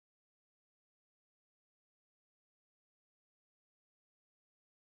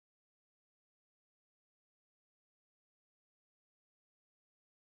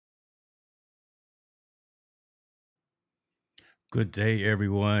Good day,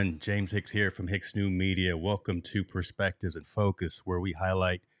 everyone. James Hicks here from Hicks New Media. Welcome to Perspectives and Focus, where we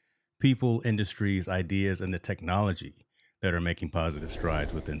highlight people, industries, ideas, and the technology that are making positive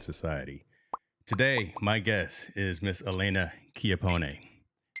strides within society. Today, my guest is Miss Elena Chiappone.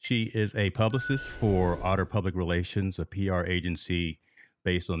 She is a publicist for Otter Public Relations, a PR agency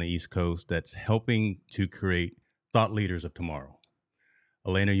based on the East Coast that's helping to create thought leaders of tomorrow.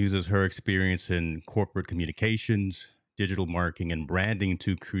 Elena uses her experience in corporate communications, digital marketing, and branding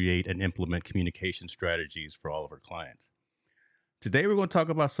to create and implement communication strategies for all of her clients. Today, we're going to talk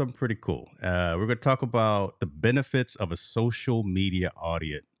about something pretty cool. We're going to talk about the benefits of a social media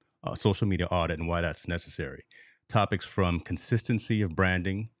audit, and why that's necessary. Topics from consistency of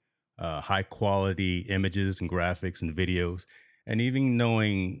branding, high quality images and graphics and videos, and even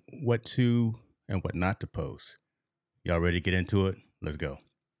knowing what to and what not to post. Y'all ready to get into it? Let's go.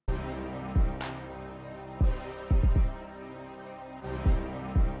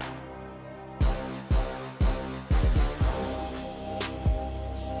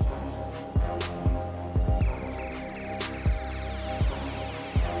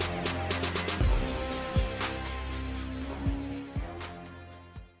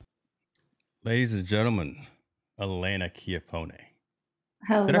 Ladies and gentlemen, Elena Chiappone.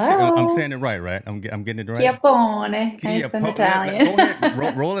 Did I say? I'm Hello. saying it right, right? I'm getting it right. Chiappone. Nice and Chiappone. Italian. Go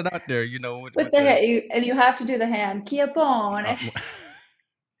ahead, roll it out there. You know, With with the the. hand, you have to do the hand. Chiappone.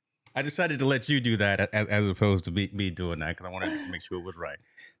 I decided to let you do that as opposed to me doing that because I wanted to make sure it was right.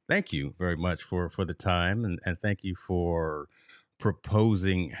 Thank you very much for the time, and thank you for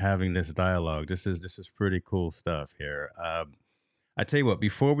proposing having this dialogue. This is pretty cool stuff here. I tell you what,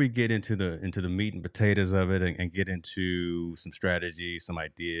 before we get into the meat and potatoes of it, and get into some strategies, some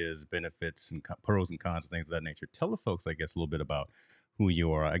ideas, benefits, and pros and cons, things of that nature, tell the folks, I guess, a little bit about who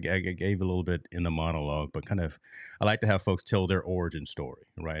you are. I gave a little bit in the monologue, but kind of, I like to have folks tell their origin story,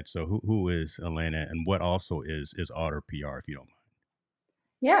 right? So, who is Elena, and what also is Otter PR, if you don't mind?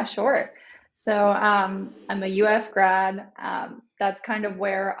 Yeah, sure. So I'm a UF grad. That's kind of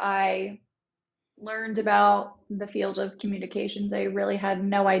where I learned about the field of communications. I really had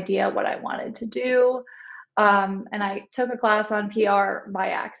no idea what I wanted to do. And I took a class on PR by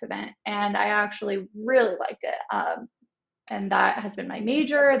accident, and I actually really liked it. And that has been my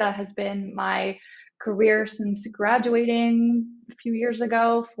major. That has been my career since graduating a few years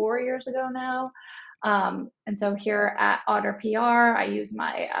ago, 4 years ago now. And so here at Otter PR, I use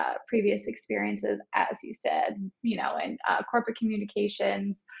my previous experiences, as you said, in corporate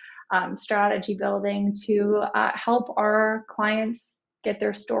communications, strategy building to help our clients get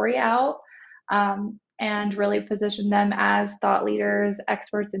their story out, and really position them as thought leaders,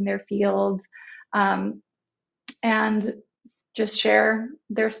 experts in their field, um, and just share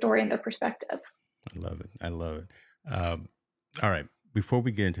their story and their perspectives. I love it. I love it. Um, all right. Before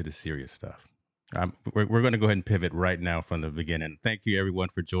we get into the serious stuff, we're going to go ahead and pivot right now from the beginning. Thank you, everyone,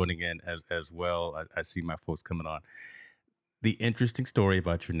 for joining in as well. I see my folks coming on. The interesting story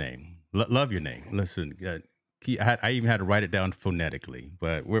about your name. Love your name. Listen, I even had to write it down phonetically,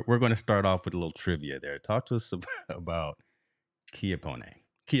 but we're going to start off with a little trivia there. Talk to us about Chiappone.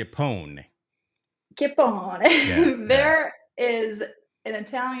 Chiappone. Yeah, Chiappone. yeah. There is an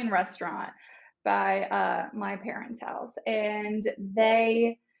Italian restaurant by my parents' house, and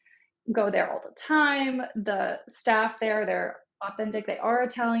they go there all the time. The staff there, they're authentic. They are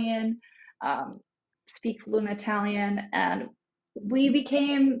Italian, um, speak fluent Italian, and we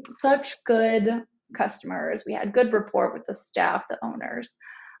became such good customers. We had good rapport with the staff, the owners.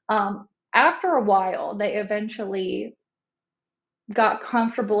 After a while, they eventually got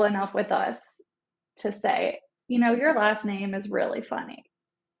comfortable enough with us to say, your last name is really funny.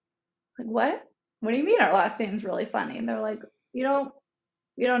 Like, what? What do you mean our last name is really funny? And they're like, you don't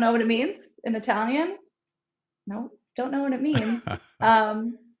you don't know what it means in Italian? No, don't know what it means.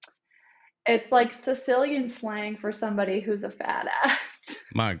 Um, it's like Sicilian slang for somebody who's a fat ass.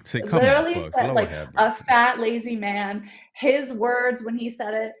 Mike, say, come on, Literally folks. said Lord like have a mercy. fat lazy man. His words when he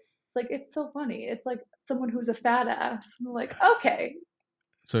said it, it's like it's so funny. It's like someone who's a fat ass. I'm like, okay,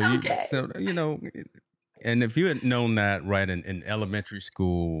 okay. So and if you had known that right in elementary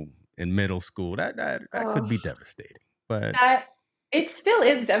school, in middle school, that could Oh, be devastating. But that it still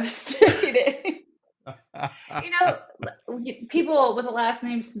is devastating. You know, people with the last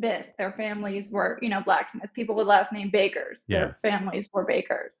name Smith, their families were, blacksmiths. People with last name Bakers, yeah, their families were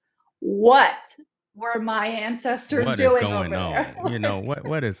bakers. What were my ancestors what is doing going over there? on?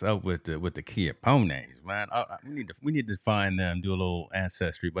 What is up with the Chiappones, man? We need to find them, do a little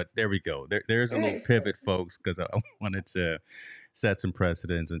ancestry. But there we go. There's a little Seriously. pivot, folks, because I wanted to set some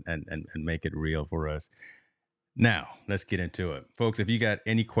precedents and make it real for us. Now, let's get into it. Folks, if you got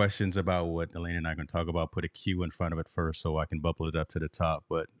any questions about what Elaine and I are going to talk about, put a Q in front of it first so I can bubble it up to the top.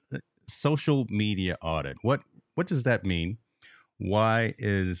 But social media audit, what does that mean? Why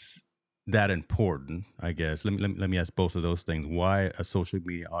is that important? I guess let me ask both of those things. Why a social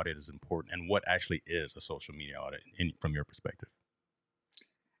media audit is important, and what actually is a social media audit from your perspective?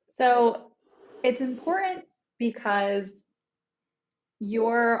 So it's important because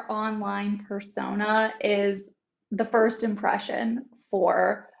your online persona is the first impression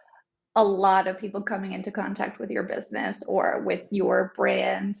for a lot of people coming into contact with your business or with your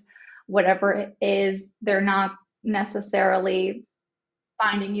brand, whatever it is. They're not necessarily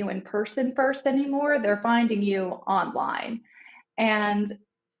finding you in person first anymore, they're finding you online. And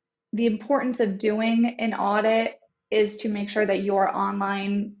the importance of doing an audit is to make sure that your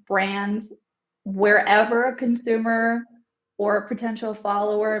online brand, wherever a consumer or a potential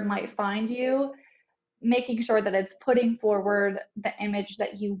follower might find you, making sure that it's putting forward the image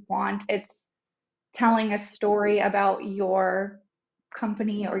that you want. It's telling a story about your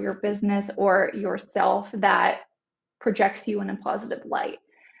company or your business or yourself that projects you in a positive light.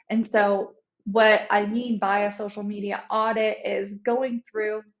 And so, what I mean by a social media audit is going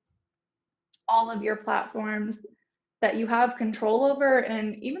through all of your platforms that you have control over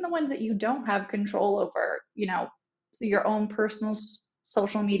and even the ones that you don't have control over, so your own personal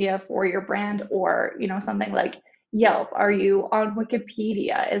social media for your brand or, something like Yelp. Are you on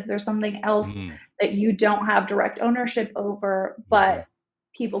Wikipedia? Is there something else Mm, that you don't have direct ownership over, hmm. but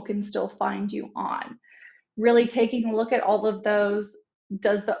people can still find you on? Really taking a look at all of those.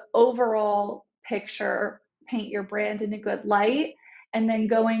 Does the overall picture paint your brand in a good light? And then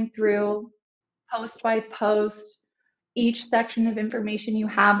going through post by post, each section of information you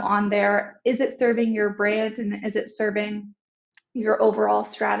have on there, is it serving your brand and is it serving your overall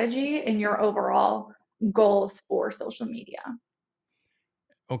strategy and your overall goals for social media?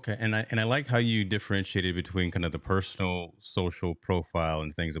 Okay, and I like how you differentiated between kind of the personal social profile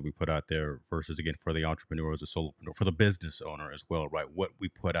and things that we put out there versus again for the entrepreneur as a solopreneur, for the business owner as well, right? What we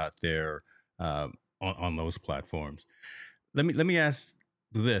put out there on those platforms. Let me ask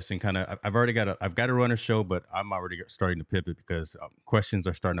this and kind of I've got to run a show, but I'm already starting to pivot because questions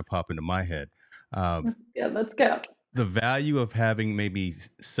are starting to pop into my head. Um, Yeah, let's go. the value of having maybe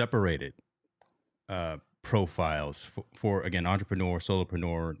separated profiles for again entrepreneur,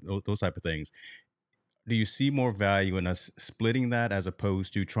 solopreneur, those type of things. Do you see more value in us splitting that as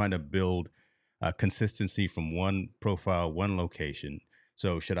opposed to trying to build consistency from one profile, one location?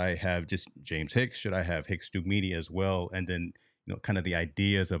 So should I have just James Hicks? Should I have Hicks Do Media as well? And then kind of the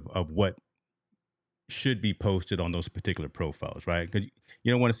ideas of what should be posted on those particular profiles, right? Because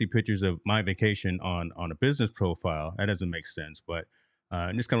you don't want to see pictures of my vacation on a business profile. That doesn't make sense. But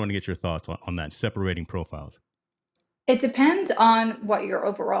I just kind of want to get your thoughts on that separating profiles. It depends on what your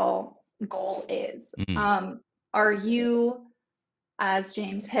overall goal is. Mm, Are you, as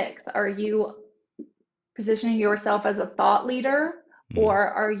James Hicks, are you positioning yourself as a thought leader, mm, or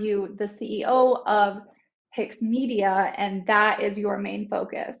are you the CEO of Hicks Media and that is your main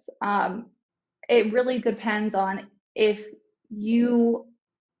focus? It really depends on if you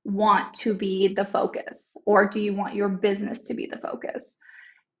want to be the focus or do you want your business to be the focus?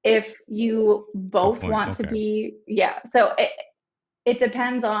 If you good both point. want to Okay. be, yeah. So it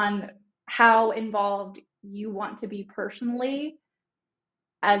depends on how involved you want to be personally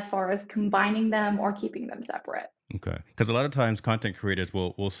as far as combining them or keeping them separate. Okay, because a lot of times content creators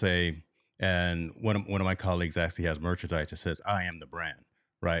will say, and one of my colleagues actually has merchandise that says "I am the brand,"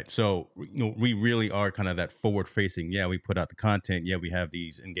 right? So we really are kind of that forward facing. Yeah, we put out the content. Yeah, we have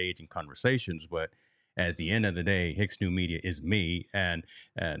these engaging conversations, but at the end of the day, Hicks New Media is me, and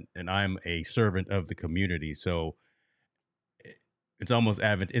I'm a servant of the community. So it's almost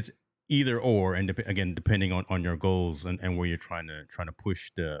it's either or, and again, depending on your goals and where you're trying to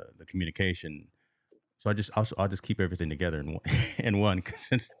push the communication. So I'll just keep everything together in one, in one because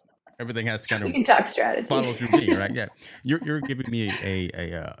since everything has to kind We of can talk strategy. follow through me, right? Yeah, you're giving me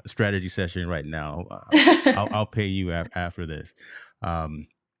a strategy session right now. I'll pay you after this. Um,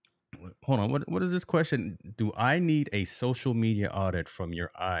 hold on. What is this question? Do I need a social media audit from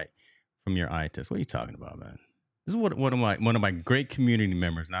your eye test? What are you talking about, man? This is what one of my great community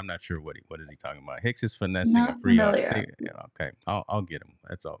members, and I'm not sure what is he talking about. Hicks is finessing a Not free audit. familiar. Say, yeah, okay, I'll get him.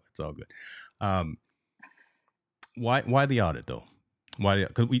 That's all. It's all good. Um, why the audit though? Why?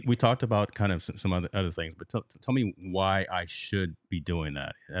 Because we talked about kind of some other things, but tell me why I should be doing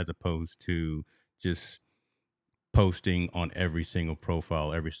that as opposed to just posting on every single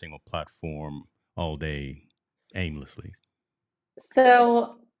profile, every single platform all day aimlessly.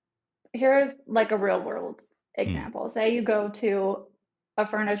 So here's like a real world. Mm. example. Say you go to a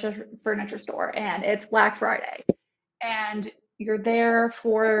furniture store and it's Black Friday and you're there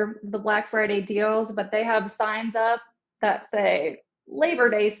for the Black Friday deals, but they have signs up that say Labor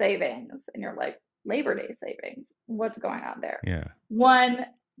Day savings. And you're like, Labor Day savings? What's going on there? Yeah. One,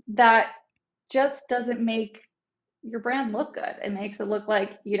 that just doesn't make your brand look good. It makes it look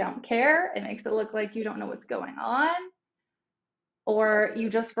like you don't care. It makes it look like you don't know what's going on or you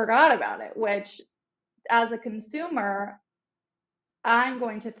just forgot about it, which as a consumer, I'm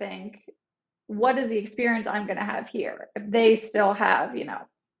going to think, what is the experience I'm going to have here? If they still have,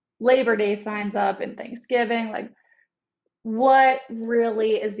 Labor Day signs up and Thanksgiving, like what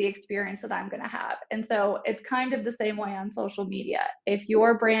really is the experience that I'm going to have? And so it's kind of the same way on social media. If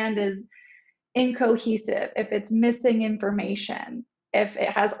your brand is incohesive, if it's missing information, if it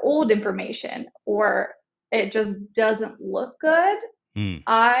has old information, or it just doesn't look good, Mm.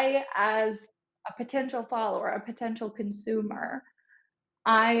 I, as a potential follower, a potential consumer,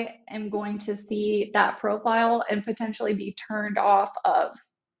 I am going to see that profile and potentially be turned off of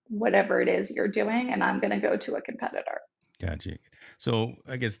whatever it is you're doing, and I'm going to go to a competitor. Gotcha. So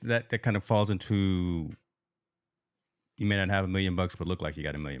I guess that kind of falls into, you may not have $1 million, but look like you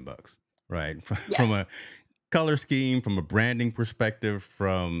got $1 million, right? Yes. From a color scheme, from a branding perspective,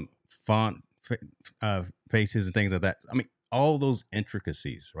 from faces and things like that. I mean, all those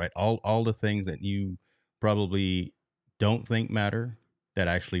intricacies, right? All the things that you probably don't think matter that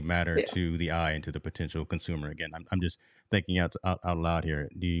actually matter Do. to the eye and to the potential consumer. Again, I'm just thinking out loud here.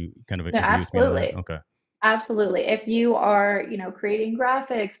 Do you kind of No, agree with me on that? absolutely. Okay. Absolutely. If you are, creating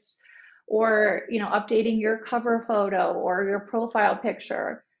graphics or, updating your cover photo or your profile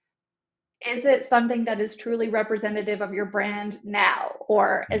picture, is it something that is truly representative of your brand now?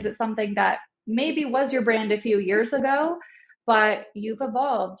 Or is Mm. it something that maybe was your brand a few years ago, but you've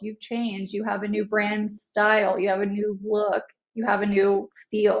evolved, you've changed, you have a new brand style, you have a new look, you have a new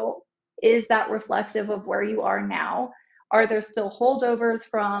feel? Is that reflective of where you are now? Are there still holdovers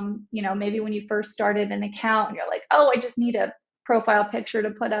from, maybe when you first started an account and you're like, oh, I just need a profile picture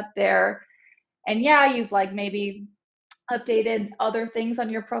to put up there. And yeah, you've like maybe updated other things on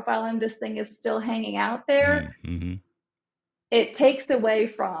your profile and this thing is still hanging out there, Mm. Mm-hmm. it takes away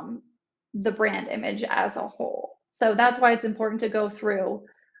from the brand image as a whole. So that's why it's important to go through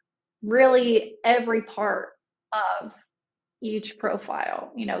really every part of each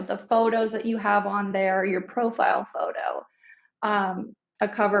profile. The photos that you have on there, your profile photo, a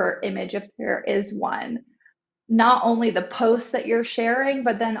cover image if there is one, not only the posts that you're sharing,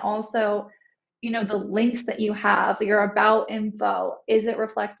 but then also, the links that you have, your about info. Is it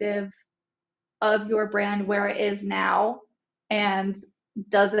reflective of your brand where it is now? And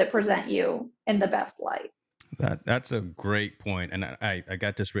does it present you in the best light? That's a great point, and I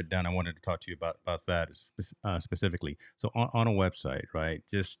got this written down. I wanted to talk to you about that specifically. So on a website, right?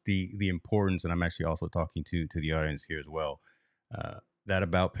 Just the importance, and I'm actually also talking to the audience here as well. That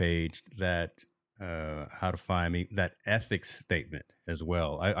about page, that how to find me, that ethics statement as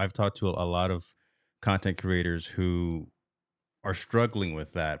well. I've talked to a lot of content creators who are struggling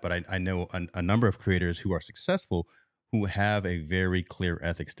with that, but I know a number of creators who are successful who have a very clear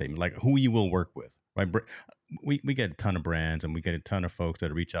ethics statement, like who you will work with, right? We get a ton of brands and we get a ton of folks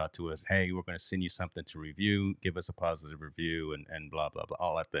that reach out to us. Hey, we're going to send you something to review, give us a positive review, and blah blah blah,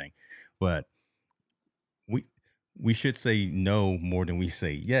 all that thing. But we we should say no more than we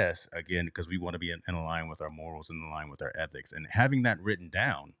say yes, again, because we want to be in line with our morals and in line with our ethics, and having that written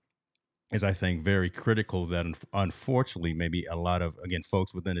down is, I think, very critical. That unfortunately, maybe a lot of, again,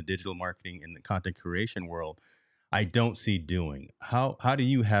 folks within the digital marketing and the content creation world, I don't see doing. How do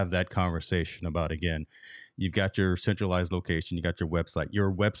you have that conversation about, again, you've got your centralized location, you got your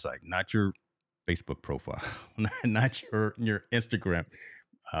website, not your Facebook profile, not your Instagram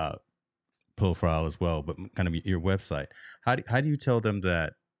uh, profile as well, but kind of your website. How do you tell them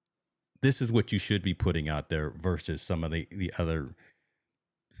that this is what you should be putting out there versus some of the other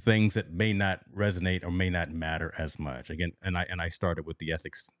things that may not resonate or may not matter as much? Again, and I started with the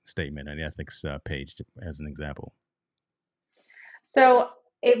ethics statement and the ethics page as an example. So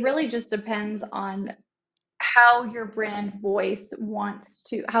it really just depends on how your brand voice wants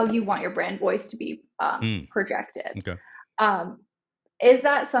to, how you want your brand voice to be Mm, projected. okay. Um, is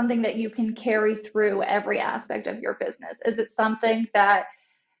that something that you can carry through every aspect of your business? Is it something that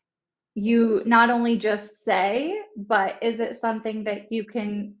you not only just say, but is it something that you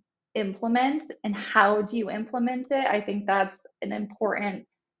can implement? And how do you implement it? I think that's an important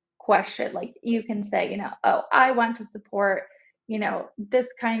question. Like you can say, oh, I want to support, this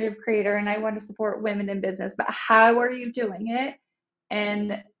kind of creator and I want to support women in business, but how are you doing it?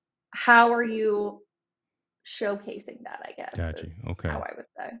 And how are you showcasing that, I guess, Got you. is how Okay. I would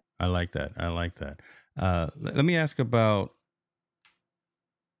say. I like that. I like that. Let me ask about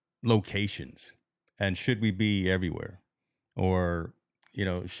locations, and should we be everywhere, or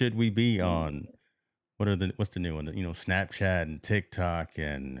should we be on what's the new one? Snapchat and TikTok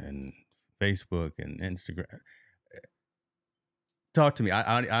and Facebook and Instagram. Talk to me.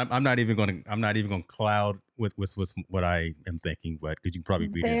 I'm not even going to cloud with what I am thinking, but because you can probably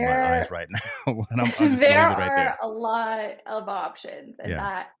read it in my eyes There right now, and I'm just going to there leave it right are there. a lot of options, and Yeah.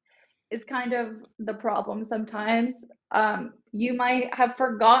 that is kind of the problem sometimes. You might have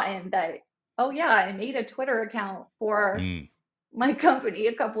forgotten that, oh yeah, I made a Twitter account for Mm, my company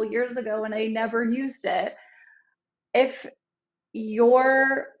a couple years ago and I never used it. If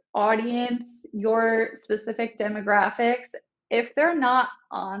your audience, your specific demographics, if they're not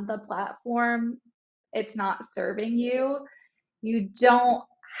on the platform, it's not serving you. You don't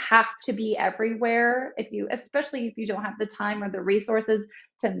have to be everywhere if you, especially if you don't have the time or the resources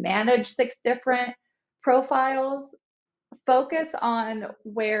to manage 6 different profiles. Focus on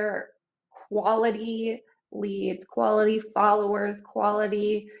where quality leads, quality followers,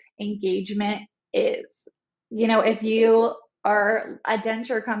 quality engagement is. If you are a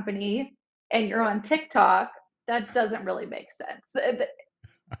denture company and you're on TikTok, that doesn't really make sense.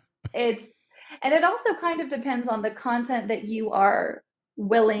 It's and it also kind of depends on the content that you are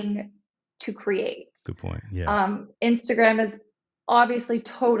willing to create. good point. Yeah. Instagram is obviously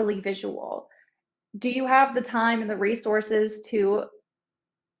totally visual. Do you have the time and the resources to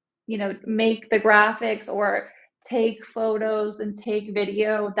make the graphics or take photos and take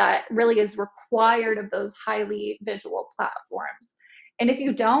video that really is required of those highly visual platforms? And if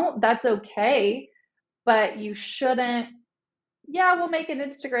you don't, that's okay, but you shouldn't. Yeah, we'll make an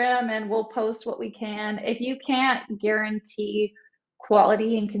Instagram and we'll post what we can. If you can't guarantee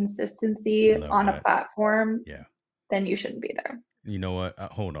quality and consistency Love on a that. platform, Yeah. then you shouldn't be there. You know what?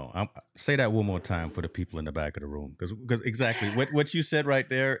 Hold on. Say that one more time for the people in the back of the room, because exactly what you said right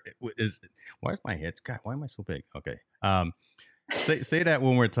there is. Why is my head? God, why am I so big? Okay. Say that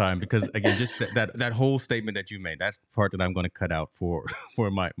one more time, because again, just that whole statement that you made. That's the part that I'm going to cut out for for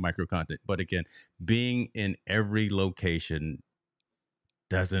my micro content. But again, being in every location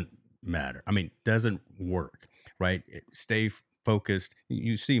doesn't matter. I mean, doesn't work, right? Stay focused.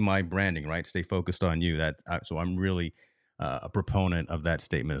 You see my branding, right? Stay focused on you. So I'm really a proponent of that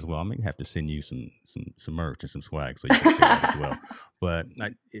statement as well. I may have to send you some merch and some swag so you can say that as well. But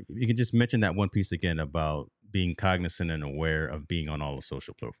if you can just mention that one piece again about being cognizant and aware of being on all the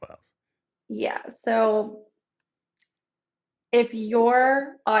social profiles. Yeah. So if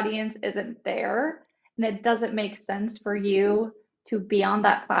your audience isn't there and it doesn't make sense for you to be on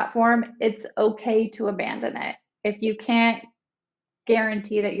that platform, it's okay to abandon it. If you can't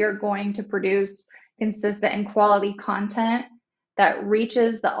guarantee that you're going to produce consistent and quality content that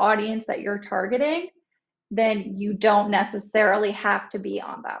reaches the audience that you're targeting, then you don't necessarily have to be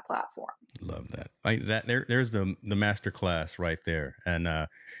on that platform. Love that. There's the master class right there. And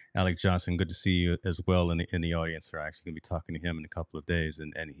Alex Johnson, good to see you as well in the audience. We're actually going to be talking to him in a couple of days.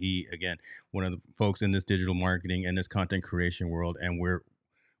 And he, again, one of the folks in this digital marketing and this content creation world, and we're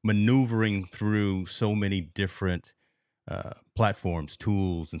maneuvering through so many different platforms,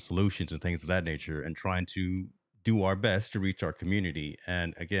 tools, and solutions and things of that nature, and trying to do our best to reach our community.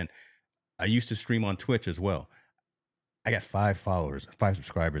 And again, I used to stream on Twitch as well. I got 5 followers, 5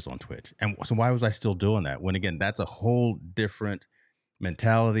 subscribers on Twitch. And so why was I still doing that? When again, that's a whole different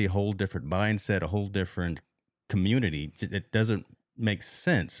mentality, a whole different mindset, a whole different community. It doesn't make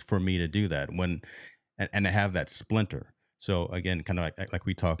sense for me to do that and to have that splinter. So again, kind of like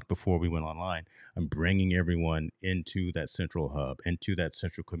we talked before we went online, I'm bringing everyone into that central hub, into that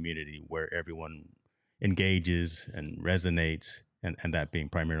central community where everyone engages and resonates, and that being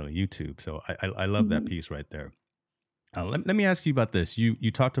primarily YouTube. So I love that Mhm. piece right there. Let me ask you about this.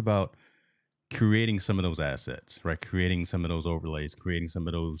 You talked about creating some of those assets, right? Creating some of those overlays, creating some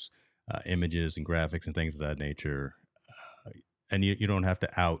of those images and graphics and things of that nature. Uh, and you don't have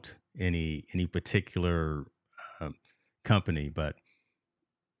to out any particular um, company, but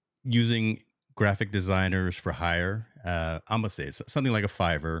using graphic designers for hire. I'm gonna say it's something like a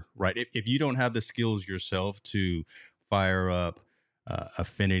Fiverr, right? If you don't have the skills yourself to fire up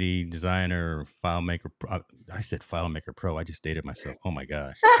Affinity Designer, FileMaker Pro, I said FileMaker Pro. I just dated myself. Oh my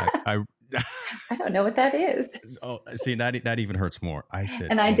gosh, I I don't know what that is. oh, see that even hurts more. I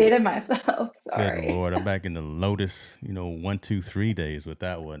said, And I oh my dated myself. good Sorry. lord, I'm back in the Lotus, 1, 2, 3 days with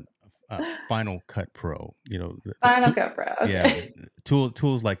that one. Final Cut Pro, Final Cut Pro. yeah, Okay.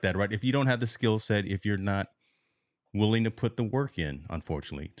 tools like that, right? If you don't have the skill set, if you're not willing to put the work in,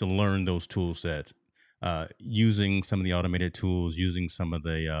 unfortunately, to learn those tool sets, using some of the automated tools, using some of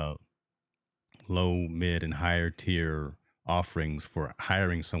the low, mid, and higher tier offerings for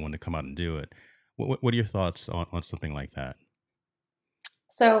hiring someone to come out and do it. What are your thoughts on something like that?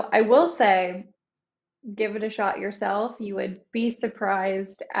 So I will say, give it a shot yourself. You would be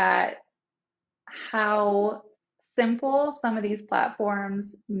surprised at how simple some of these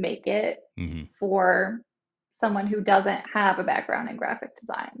platforms make it Hmm. for someone who doesn't have a background in graphic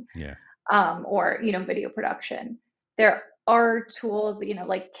design, Yeah. or video production. There are tools,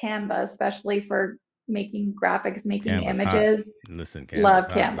 like Canva, especially for making graphics, making Canva's hot. images. Listen, Canva's Love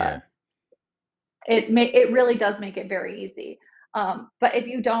hot. Yeah. Canva. It really does make it very easy. But if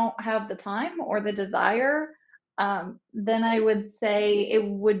you don't have the time or the desire, then I would say it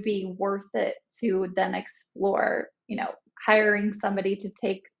would be worth it to then explore, hiring somebody to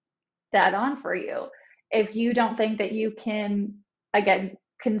take that on for you. If you don't think that you can, again,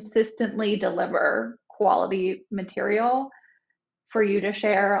 consistently deliver quality material for you to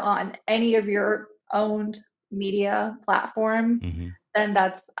share on any of your owned media platforms, Hmm. then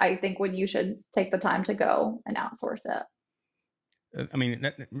that's, I think, when you should take the time to go and outsource it. I mean,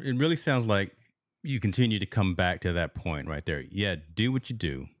 it really sounds like you continue to come back to that point right there. Yeah, do what you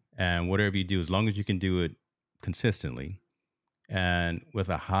do, and whatever you do, as long as you can do it consistently and with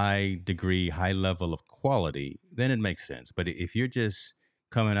a high degree, high level of quality, then it makes sense. But if you're just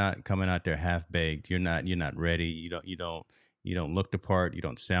coming out there half baked, you're not ready. You don't look the part. You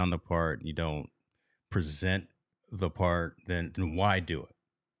don't sound the part. You don't present the part. Then why do it?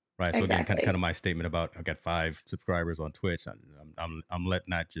 Right. So again, kind of Exactly. my statement about I got 5 subscribers on Twitch. I'm letting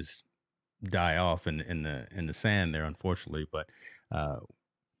that just die off in the sand there, unfortunately. But uh,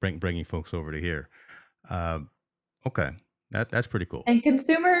 bringing folks over to here. Uh, okay, that's pretty cool. And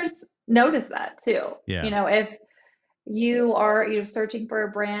consumers notice that too. Yeah. If you are searching for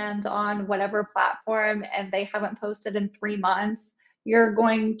a brand on whatever platform and they haven't posted in 3 months, you're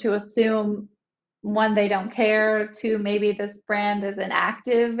going to assume, one, they don't care, two, maybe this brand isn't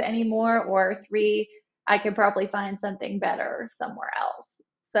active anymore, or three, I could probably find something better somewhere else.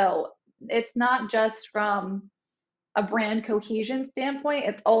 So it's not just from a brand cohesion standpoint,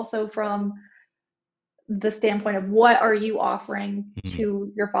 it's also from the standpoint of what are you offering Mhm.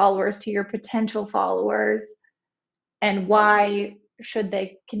 to your followers, to your potential followers, and why should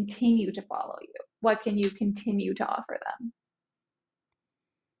they continue to follow you? What can you continue to offer them?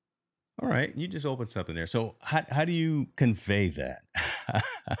 All right, you just opened something there. So how do you convey that,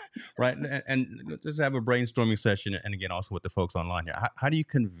 right? And let's have a brainstorming session, and again, also with the folks online here. How do you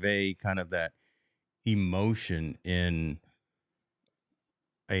convey kind of that emotion in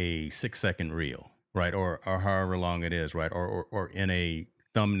a 6 second reel, right? Or however long it is, right? Or in a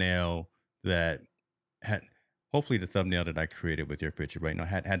thumbnail that had hopefully the thumbnail that I created with your picture, right?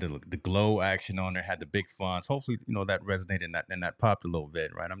 Had the glow action on there, had the big fonts. Hopefully, that resonated and that popped a little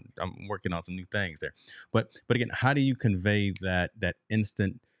bit, right? I'm working on some new things there. But again, how do you convey that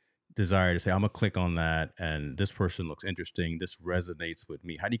instant desire to say, I'm gonna click on that and this person looks interesting, this resonates with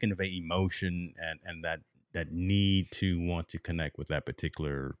me? How do you convey emotion and that need to want to connect with that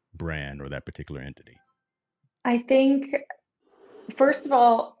particular brand or that particular entity? I think, first of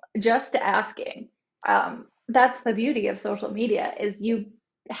all, just asking. That's the beauty of social media, is you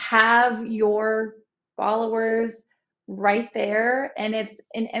have your followers right there, and it's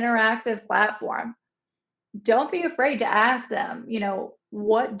an interactive platform. Don't be afraid to ask them,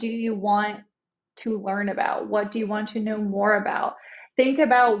 what do you want to learn about? What do you want to know more about? Think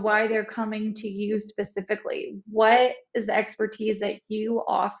about why they're coming to you specifically. What is the expertise that you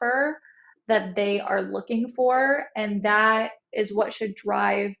offer that they are looking for? And that is what should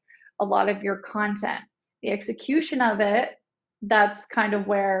drive a lot of your content. The execution of it, that's kind of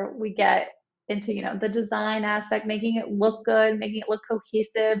where we get into, the design aspect, making it look good, making it look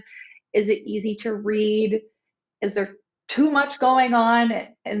cohesive. Is it easy to read? Is there too much going on,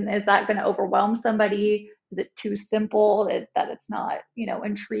 and is that going to overwhelm somebody? Is it too simple that it's not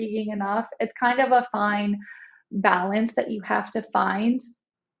intriguing enough? It's kind of a fine balance that you have to find,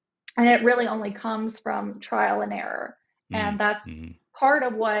 and it really only comes from trial and error. And that's Mm-hmm. part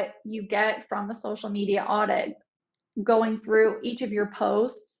of what you get from a social media audit, going through each of your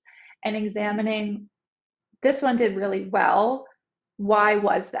posts and examining, this one did really well. Why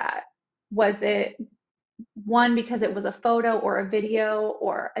was that? Was it, one, because it was a photo or a video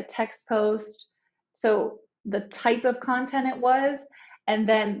or a text post? So the type of content it was, and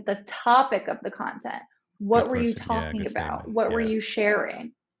then the topic of the content. Good What were you question. Yeah, talking good about? statement. What were Yeah. you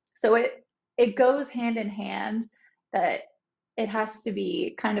sharing? So it goes hand in hand, that it has to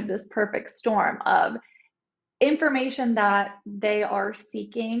be kind of this perfect storm of information that they are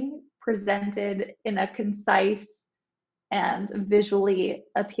seeking presented in a concise and visually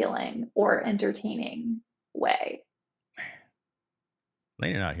appealing or entertaining way.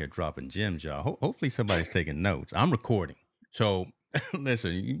 Lane out here dropping gems, y'all. Hopefully somebody's taking notes. I'm recording. So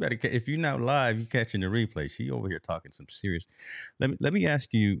listen, you better, if you're not live, you catching the replay. She over here talking some serious. Let me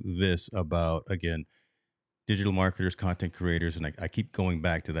ask you this about, again, digital marketers, content creators, and I keep going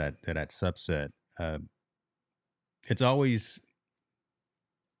back to that subset. Uh, it's always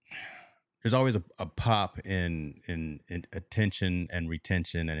there's always a pop in attention and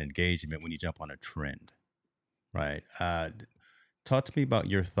retention and engagement when you jump on a trend, right? Talk to me about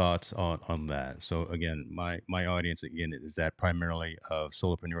your thoughts on that. So again, my audience again is that primarily of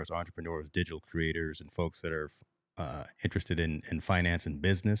solopreneurs, entrepreneurs, digital creators, and folks that are interested in finance and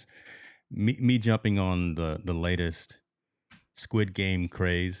business. Me jumping on the latest Squid Game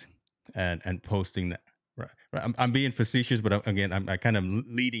craze and posting that. Right, right. I'm being facetious, but again, I'm kind of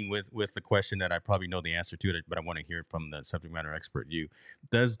leading with the question that I probably know the answer to it, but I want to hear it from the subject matter expert. You,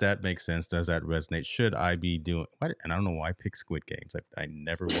 does that make sense? Does that resonate? Should I be doing? What? And I don't know why I picked Squid Games. I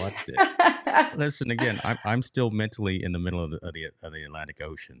never watched it. Listen, again, I'm still mentally in the middle of the Atlantic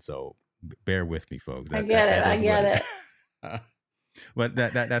Ocean, so bear with me, folks. I That get that it. that I is what get it. it. But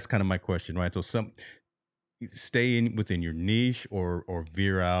that's kind of my question, right? So stay in within your niche or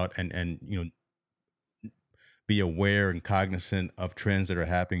veer out and be aware and cognizant of trends that are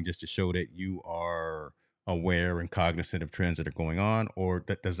happening just to show that you are aware and cognizant of trends that are going on, or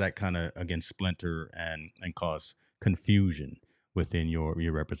does that kind of again splinter and cause confusion within your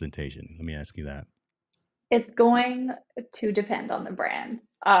representation? Let me ask you that. It's going to depend on the brand.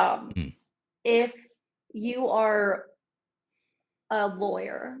 Mm. If you are a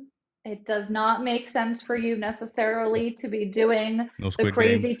lawyer, it does not make sense for you necessarily to be doing No the Squid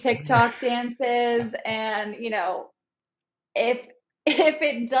crazy Games. TikTok dances and, if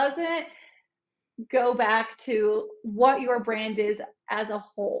it doesn't go back to what your brand is as a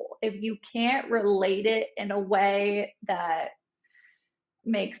whole, if you can't relate it in a way that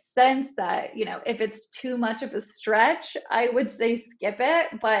makes sense, that, if it's too much of a stretch, I would say skip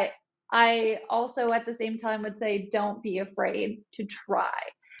it. But I also at the same time would say don't be afraid to try.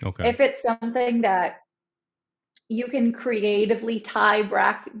 Okay. If it's something that you can creatively tie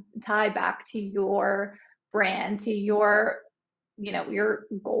back to your brand, to your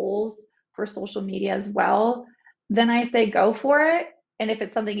goals for social media as well, then I say go for it. And if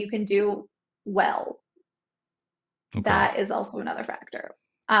it's something you can do well, Okay. that is also another factor.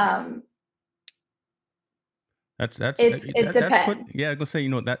 Um, it That's put, depends. yeah, I'm gonna say,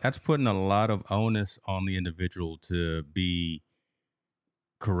 that's putting a lot of onus on the individual to be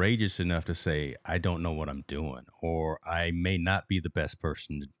courageous enough to say, I don't know what I'm doing, or I may not be the best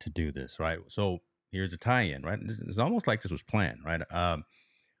person to do this, right? So here's a tie-in, right? It's almost like this was planned, right?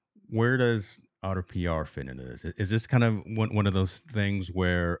 Where does auto PR fit into this? Is this kind of one of those things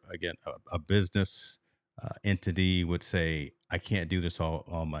where, again, a business entity would say, I can't do this all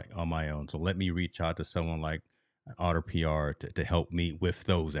on my own, so let me reach out to someone like auto PR to help me with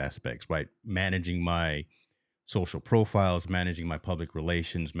those aspects, right? Managing my social profiles, managing my public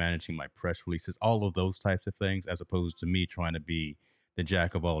relations, managing my press releases, all of those types of things, as opposed to me trying to be the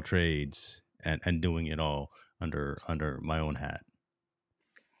jack of all trades and doing it all under my own hat.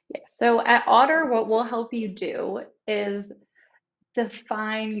 Yeah. So at Otter, what we'll help you do is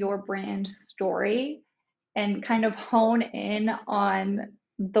define your brand story and kind of hone in on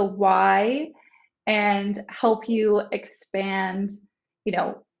the why and help you expand, you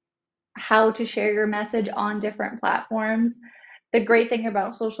know, how to share your message on different platforms. The great thing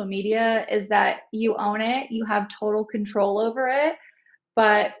about social media is that you own it, you have total control over it,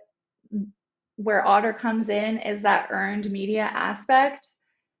 but where Otter comes in is that earned media aspect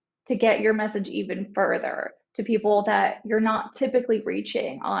to get your message even further to people that you're not typically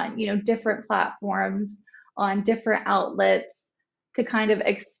reaching on, different platforms, on different outlets, to kind of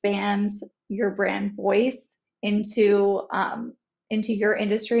expand your brand voice into your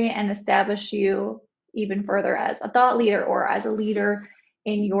industry and establish you even further as a thought leader or as a leader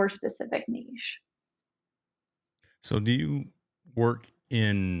in your specific niche. So do you work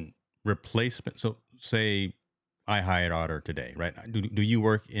in replacement? So say I hired Otter today, right? Do you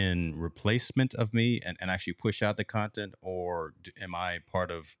work in replacement of me and actually push out the content, or am I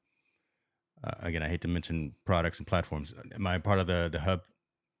part of, again, I hate to mention products and platforms. Am I part of the hub,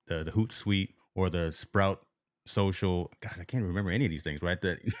 the Hootsuite or the Sprout social? Guys, I can't remember any of these things, right?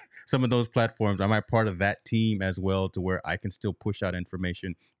 Some of those platforms, am I part of that team as well, to where I can still push out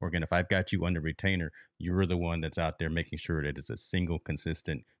information? Or again, if I've got you under retainer, you're the one that's out there making sure that it's a single,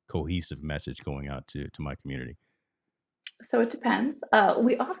 consistent, cohesive message going out to my community. So it depends.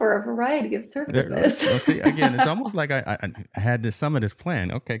 We offer a variety of Let's services. no, see again. It's almost like I had this some of this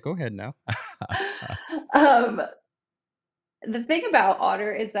plan. Okay, go ahead now. um, the thing about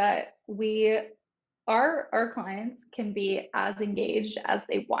Otter is that our clients can be as engaged as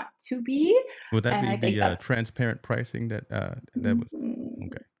they want to be, Would that and be I think the that's transparent pricing that was mm,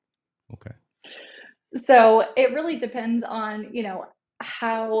 okay? Okay. so it really depends on,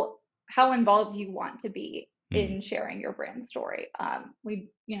 how involved you want to be Mm, in sharing your brand story. We,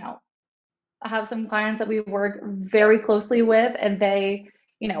 have some clients that we work very closely with, and they,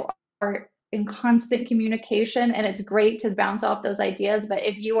 are in constant communication, and it's great to bounce off those ideas. But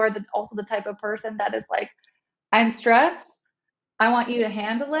if you are also the type of person that is like, I'm stressed, I want you to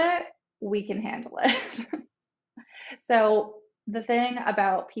handle it, we can handle it. So the thing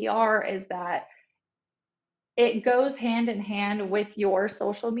about PR is that it goes hand in hand with your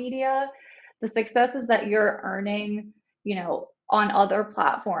social media. The successes that you're earning, on other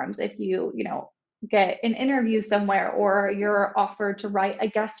platforms, if you, get an interview somewhere or you're offered to write a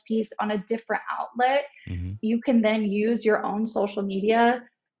guest piece on a different outlet, hmm. you can then use your own social media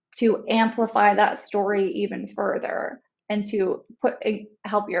to amplify that story even further and to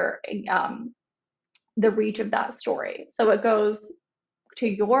help your the reach of that story. So it goes to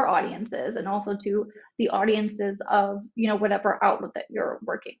your audiences and also to the audiences of, whatever outlet that you're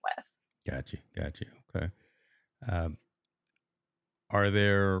working with. Got you. Got you. Okay. Um, are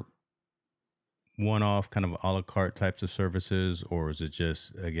there one-off kind of a la carte types of services, or is it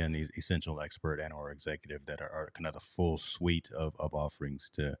just again essential expert and or executive that are kind of the full suite of offerings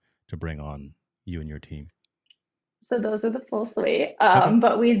to bring on you and your team? So those are the full suite. Okay.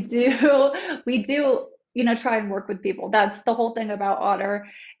 But we do, try and work with people. That's the whole thing about Otter,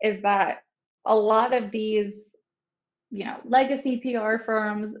 is that a lot of these, legacy PR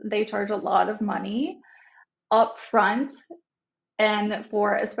firms, they charge a lot of money up front. And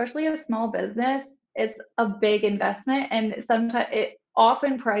for especially a small business, it's a big investment, and sometimes it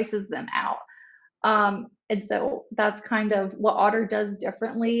often prices them out. And so that's kind of what Otter does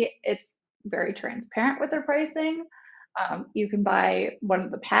differently. It's very transparent with their pricing. You can buy one of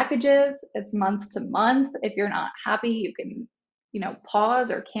the packages. It's month to month. If you're not happy, you can,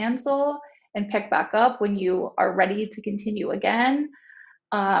 pause or cancel and pick back up when you are ready to continue again.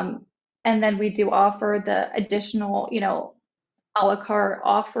 Um, and then we do offer the additional, a la carte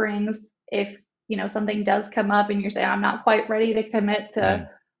offerings if, something does come up and you're saying, I'm not quite ready to commit to Mm,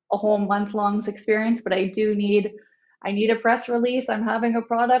 a whole month long experience, but I need a press release, I'm having a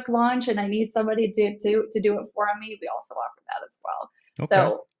product launch, and I need somebody to do it for me. We also offer that as well. okay.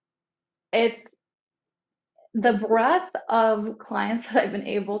 So it's the breadth of clients that I've been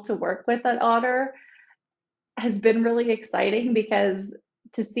able to work with at Otter has been really exciting, because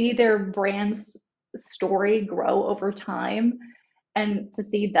to see their brand's story grow over time and to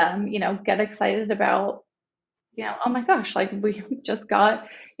see them, get excited about, oh my gosh, like we just got,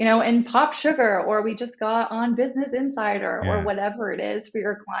 in Pop Sugar, or we just got on Business Insider, or Yeah. whatever it is for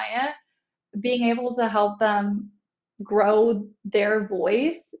your client, being able to help them grow their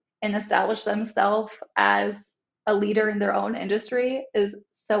voice and establish themselves as a leader in their own industry is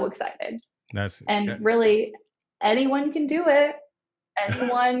so exciting. That's And that, really, anyone can do it.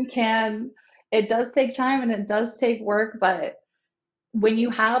 Anyone can. It does take time and it does take work, but when you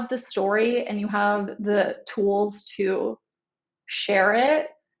have the story and you have the tools to share it,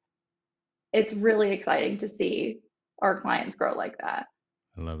 it's really exciting to see our clients grow like that.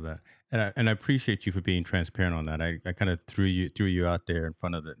 I love that. And I appreciate you for being transparent on that. I kind of threw you out there in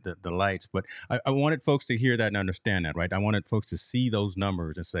front of the lights, but I wanted folks to hear that and understand that, right? I wanted folks to see those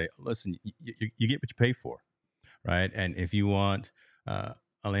numbers and say, listen, you get what you pay for, right? And if you want uh,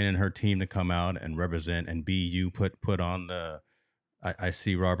 Elena and her team to come out and represent and be you, put on the I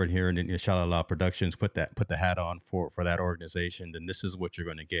see Robert here and Inshallah Productions put the hat on for that organization, then this is what you're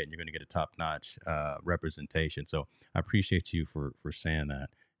going to get. You're going to get a top notch representation. So I appreciate you for saying that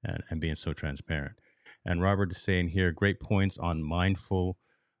and being so transparent. And Robert is saying here, great points on mindful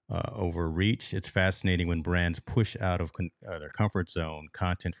overreach. It's fascinating when brands push out of their comfort zone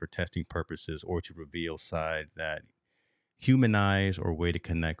content for testing purposes or to reveal side that humanize or way to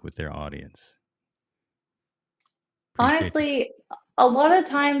connect with their audience. Appreciate you. Honestly, a lot of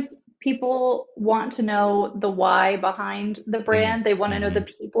times people want to know the why behind the Mm, brand. They want to know the hmm.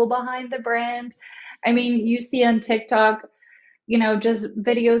 people behind the brand. I mean, you see on TikTok, just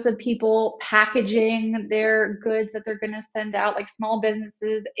videos of people packaging their goods that they're going to send out, like small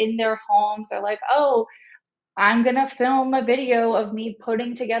businesses in their homes are like, oh, I'm going to film a video of me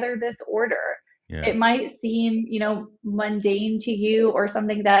putting together this order. Yeah. It might seem, mundane to you, or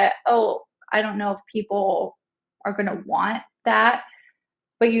something that, oh, I don't know if people are going to want that,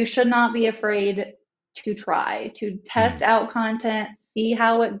 but you should not be afraid to try to test Mm, out content, see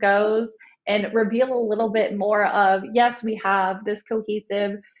how it goes, and reveal a little bit more of, yes, we have this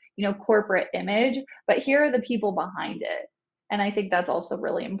cohesive, corporate image, but here are the people behind it. And I think that's also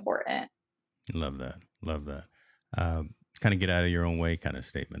really important. love that. Love that. Kind of get out of your own way kind of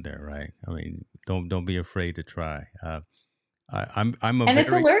statement there, right? I mean, don't be afraid to try. I'm a And it's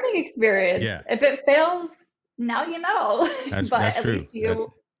a very learning experience. yeah. If it fails, now you know, but That's at true. least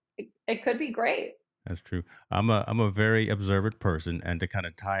it could be great. That's true. I'm a very observant person, and to kind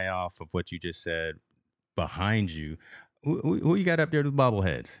of tie off of what you just said behind you, who you got up there with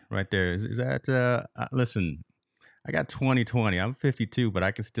bobbleheads right there? Is that listen? I got 20/20. I'm 52, but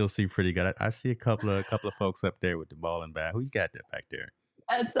I can still see pretty good. I see a couple of folks up there with the ball and bat. Who you got there back there?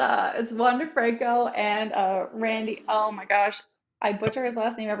 It's Wanda Franco and Randy. Oh my gosh, I Co- butcher his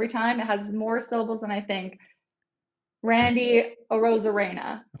last name every time. It has more syllables than I think. is it- Randy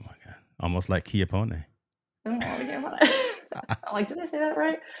Arozarena. oh my god, almost like Kia Pone. Oh, yeah, what? I'm like, did I say that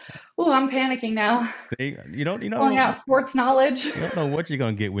right? Oh, I'm panicking now. See, Pulling out sports knowledge. you don't know what you're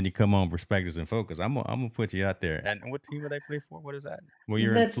gonna get when you come on Perspectives and Focus. I'm gonna put you out there. And what team do they play for? What is that? Well,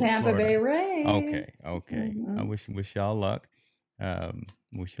 you're in The Tampa Bay Florida. Rays. Okay, okay. I Hmm. wish y'all luck.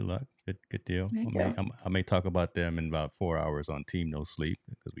 Wish you luck. Good deal. Thank you. I may talk about them in about 4 hours on Team No Sleep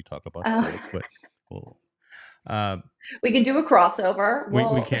because we talk about Uh, sports. But well, uh, we can do a crossover. we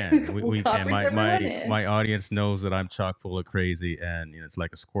We'll can we'll we can. conference My everyone my in. my audience knows that I'm chock full of crazy, and it's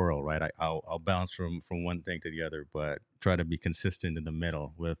like a squirrel, right? I'll bounce from one thing to the other, but try to be consistent in the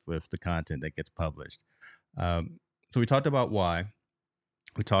middle with the content that gets published. Um, so we talked about why.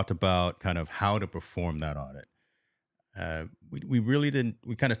 We talked about kind of how to perform that audit. We really didn't.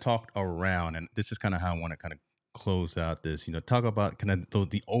 We kind of talked around, and this is kind of how I want to kind of close out this. Talk about kind of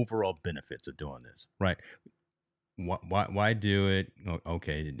the overall benefits of doing this, right? Why do it?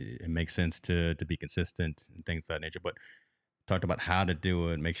 Okay, it makes sense to be consistent and things of that nature. But talked about how to do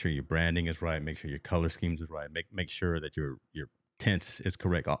it. Make sure your branding is right. Make sure your color schemes is right. Make sure that your tense is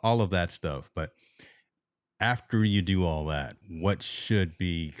correct. All of that stuff. But after you do all that, what should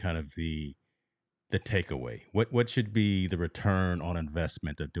be kind of the takeaway? What should be the return on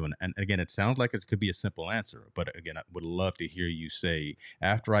investment of doing it? And again, it sounds like it could be a simple answer, but again, I would love to hear you say,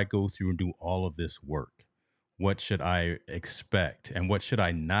 after I go through and do all of this work, what should I expect and what should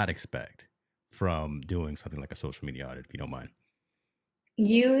I not expect from doing something like a social media audit, if you don't mind?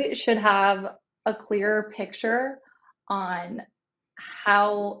 You should have a clearer picture on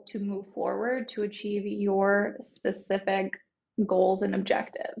how to move forward to achieve your specific goals and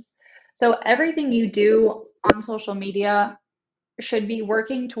objectives. So everything you do on social media should be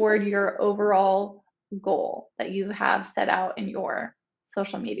working toward your overall goal that you have set out in your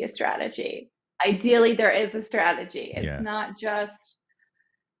social media strategy. Ideally, there is a strategy. It's Yeah. not just,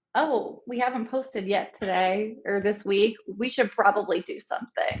 oh, we haven't posted yet today or this week. We should probably do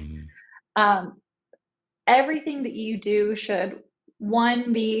something. Mhm. Um, Everything that you do should,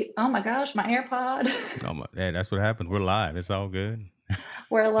 one, be, oh my gosh, my AirPod, Hey, that's what happens. We're live. It's all good.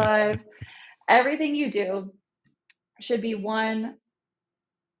 we're live. Everything you do should be, one,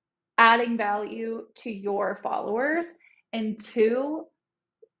 adding value to your followers, and two,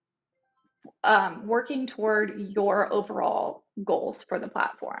 working toward your overall goals for the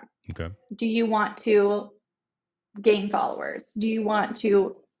platform. Okay. Do you want to gain followers? Do you want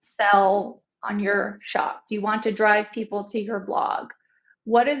to sell on your shop? Do you want to drive people to your blog?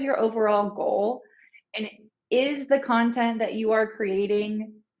 What is your overall goal? And is the content that you are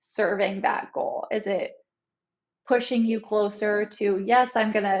creating serving that goal? Is it pushing you closer to, yes,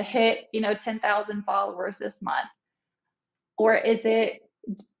 I'm going to hit, 10,000 followers this month? Or is it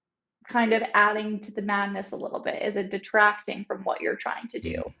kind of adding to the madness a little bit? Is it detracting from what you're trying to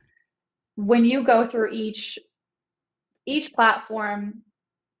do? Mhm. When you go through each platform,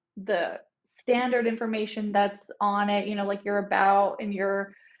 the standard information that's on it, like your about and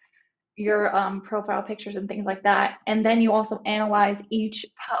your profile pictures and things like that, and then you also analyze each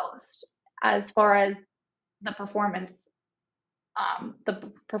post as far as the performance,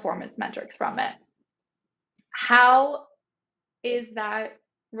 the performance metrics from it. How is that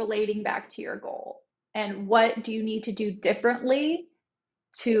relating back to your goal? And what do you need to do differently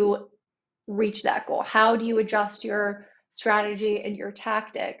to reach that goal? How do you adjust your strategy and your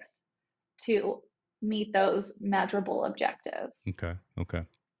tactics to meet those measurable objectives? Okay. Okay.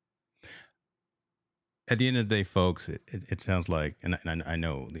 At the end of the day, folks, it sounds like, and I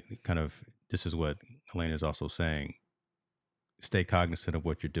know kind of this is what Elena is also saying. Stay cognizant of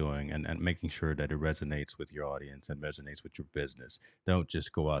what you're doing and making sure that it resonates with your audience and resonates with your business. Don't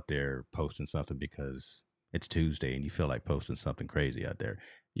just go out there posting something because it's Tuesday and you feel like posting something crazy out there.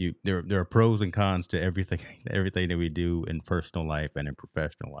 There are pros and cons to everything everything that we do in personal life and in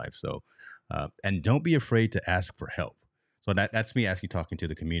professional life. So, and don't be afraid to ask for help. So that's me actually talking to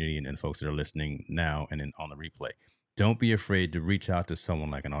the community and folks that are listening now and on the replay. Don't be afraid to reach out to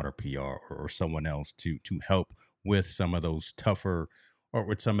someone like an Otter PR or someone else to help with some of those tougher or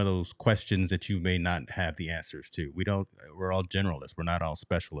with some of those questions that you may not have the answers to. We're all generalists. We're not all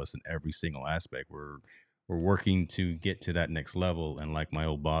specialists in every single aspect. We're working to get to that next level. And like my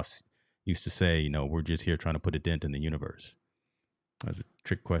old boss used to say, we're just here trying to put a dent in the universe. That's a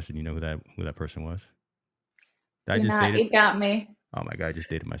trick question. You know who that person was? I Do just not, dated. you got me. Oh my god, I just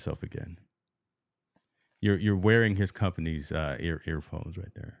dated myself again. You're wearing his company's earphones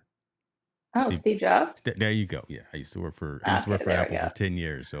right there. Oh, Steve, Steve Jobs. there you go. Yeah, I used to work for Okay, there we Apple for go. 10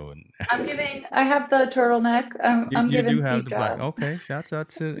 years. So I have the turtleneck. I'm you do giving have Steve the black. Jobs. Okay, shouts out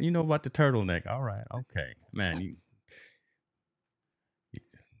to about the turtleneck. All right, okay, man, you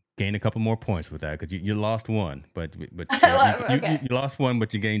gained a couple more points with that because you lost one, but you Okay. lost one,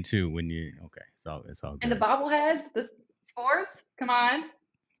 but you gained two when you okay. So it's all And the good. bobbleheads, the sports, come on.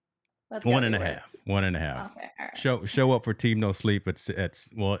 That's got One to be and a worth. half. One and a half. Okay, all right. Show up for Team No Sleep.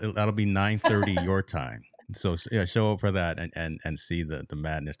 That'll be 9:30 your time. So yeah, show up for that and see the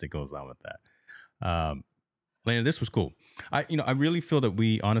madness that goes on with that. Lena, this was cool. I really feel that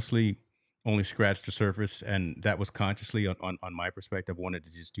we honestly only scratched the surface, and that was consciously on my perspective. Wanted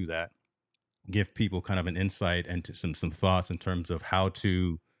to just do that, give people kind of an insight into some thoughts in terms of how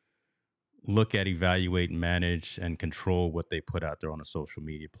to look at, evaluate, manage, and control what they put out there on the social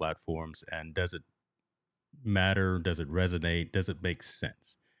media platforms. And does it matter? Does it resonate? Does it make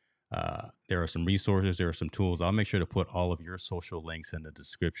sense? There are some resources, there are some tools. I'll make sure to put all of your social links in the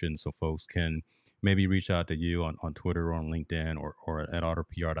description so folks can maybe reach out to you on Twitter or on LinkedIn or at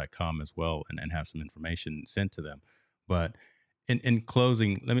otterpr.com as well and have some information sent to them. But in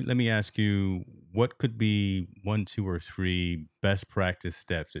closing, let me ask you, what could be one, two, or three best practice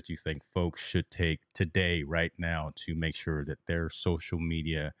steps that you think folks should take today, right now, to make sure that their social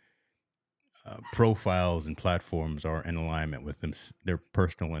media profiles and platforms are in alignment with their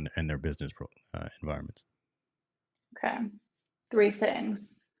personal and their business environments? Okay. Three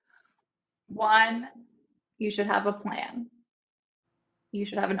things. One, you should have a plan. You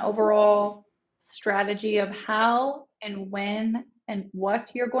should have an overall strategy of how and when and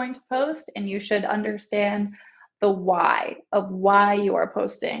what you're going to post, and you should understand the why of why you are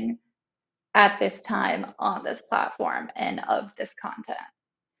posting at this time on this platform and of this content.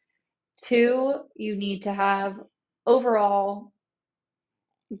 Two, you need to have overall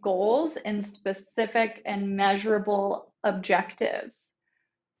goals and specific and measurable objectives.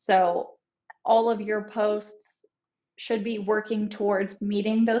 So all of your posts should be working towards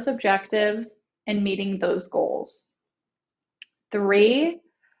meeting those objectives and meeting those goals. Three,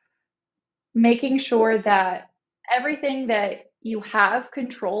 making sure that everything that you have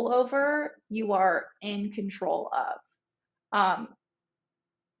control over, you are in control of.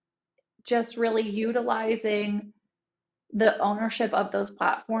 Just really utilizing the ownership of those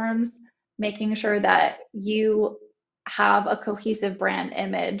platforms, making sure that you have a cohesive brand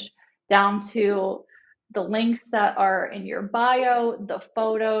image down to the links that are in your bio, the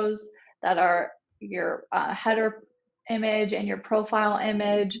photos that are your header image and your profile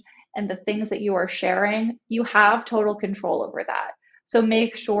image, and the things that you are sharing. You have total control over that. So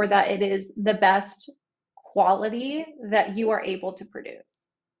make sure that it is the best quality that you are able to produce.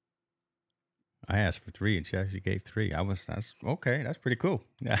 I asked for three, and she actually gave three. That's okay. That's pretty cool.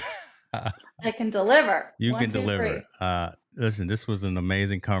 I can deliver. You One, can two, deliver. three. Listen, this was an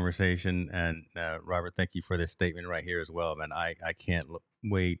amazing conversation, and Robert, thank you for this statement right here as well, man. I can't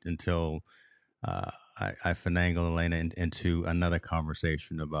wait until I finagle Elena into another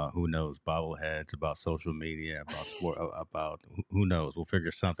conversation about who knows bobbleheads, about social media, about sport, about who knows. We'll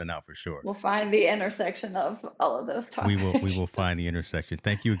figure something out for sure. We'll find the intersection of all of those We will topics. find the intersection.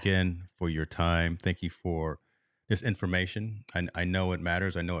 Thank you again for your time. Thank you for this information. I know it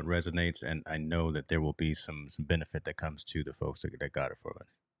matters. I know it resonates, and I know that there will be some benefit that comes to the folks that got it for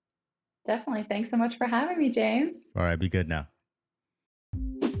us. Definitely. Thanks so much for having me, James. All right, be good now.